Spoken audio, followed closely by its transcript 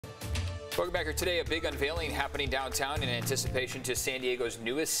Welcome back here today. A big unveiling happening downtown in anticipation to San Diego's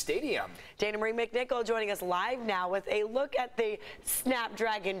newest stadium. Dana Marie McNichol joining us live now with a look at the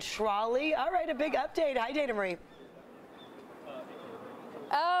Snapdragon trolley. All right, a big update. Hi, Dana Marie.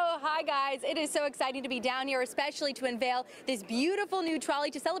 Oh, hi guys. It is so exciting to be down here, especially to unveil this beautiful new trolley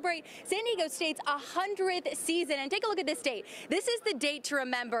to celebrate San Diego State's 100th season. And take a look at this date. This is the date to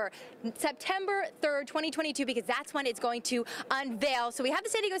remember, September 3rd, 2022, because that's when it's going to unveil. So we have the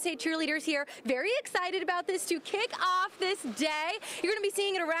San Diego State cheerleaders here, very excited about this to kick off this day. You're going to be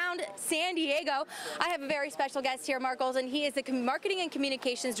seeing it around San Diego. I have a very special guest here, Mark Olson. He is the Marketing and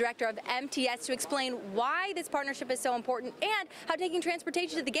Communications Director of MTS to explain why this partnership is so important and how taking transportation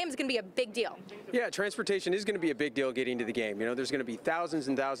to the game is going to be a big deal. Yeah, transportation is going to be a big deal getting to the game. You know, there's going to be thousands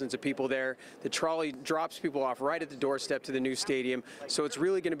and thousands of people there. The trolley drops people off right at the doorstep to the new stadium. So it's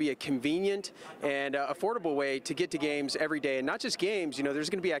really going to be a convenient and affordable way to get to games every day. And not just games, you know,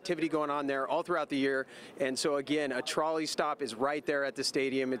 there's going to be activity going on there all throughout the year. And so again, a trolley stop is right there at the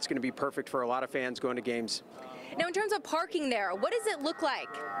stadium. It's going to be perfect for a lot of fans going to games. Now, in terms of parking there, what does it look like?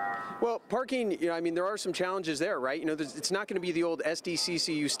 Well, parking, you know, I mean, there are some challenges there, right? You know, it's not going to be the old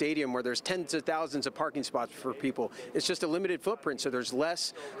SDCCU stadium where there's tens of thousands of parking spots for people. It's just a limited footprint, so there's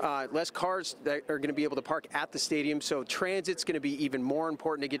less cars that are going to be able to park at the stadium. So transit's going to be even more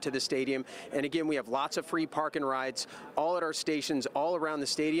important to get to the stadium. And again, we have lots of free park and rides all at our stations, all around the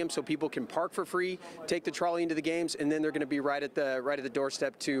stadium, so people can park for free, take the trolley into the games, and then they're going to be right at the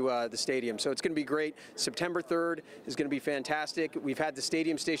doorstep to the stadium. So it's going to be great. September 3rd is going to be fantastic. We've had the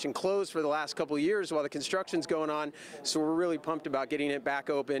stadium station closed for the last couple of years while the construction's going on, so we're really pumped about getting it back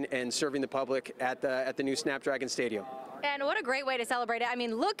open and serving the public at the new Snapdragon Stadium. And what a great way to celebrate it. I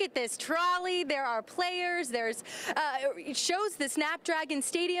mean, look at this trolley. There are players. It shows the Snapdragon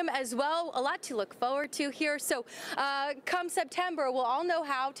Stadium as well. A lot to look forward to here. So come September, we'll all know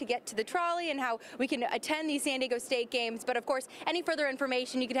how to get to the trolley and how we can attend these San Diego State games. But of course, any further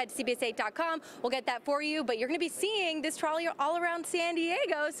information, you can head to cbs8.com. We'll get that for you. But you're going to be seeing this trolley all around San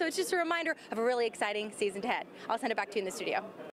Diego. So it's just a reminder of a really exciting season ahead. I'll send it back to you in the studio.